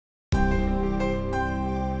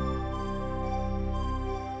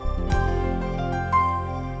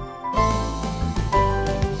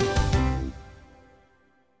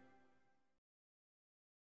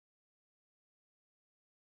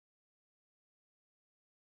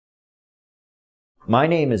My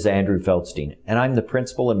name is Andrew Feldstein, and I'm the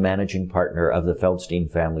principal and managing partner of the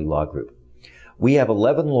Feldstein Family Law Group. We have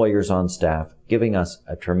 11 lawyers on staff, giving us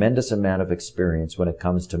a tremendous amount of experience when it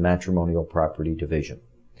comes to matrimonial property division.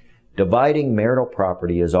 Dividing marital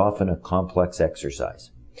property is often a complex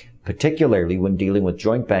exercise, particularly when dealing with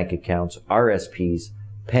joint bank accounts, RSPs,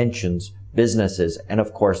 pensions, businesses, and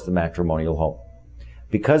of course the matrimonial home.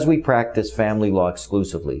 Because we practice family law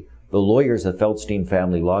exclusively, the lawyers of Feldstein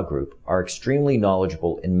Family Law Group are extremely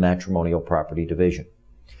knowledgeable in matrimonial property division.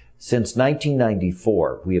 Since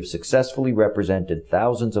 1994, we have successfully represented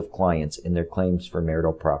thousands of clients in their claims for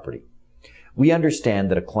marital property. We understand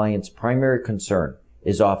that a client's primary concern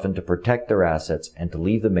is often to protect their assets and to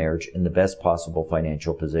leave the marriage in the best possible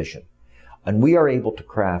financial position. And we are able to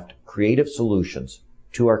craft creative solutions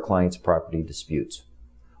to our clients' property disputes.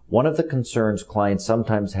 One of the concerns clients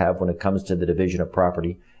sometimes have when it comes to the division of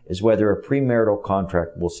property is whether a premarital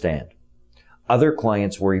contract will stand. Other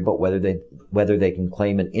clients worry about whether they can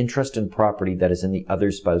claim an interest in property that is in the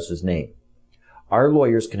other spouse's name. Our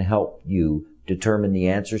lawyers can help you determine the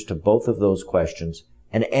answers to both of those questions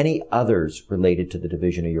and any others related to the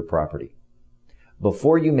division of your property.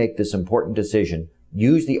 Before you make this important decision,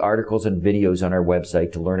 use the articles and videos on our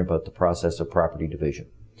website to learn about the process of property division.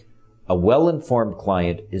 A well-informed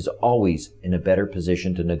client is always in a better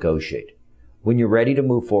position to negotiate. When you're ready to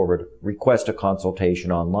move forward, request a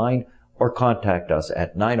consultation online or contact us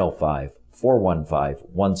at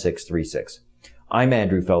 905-415-1636. I'm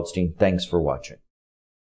Andrew Feldstein. Thanks for watching.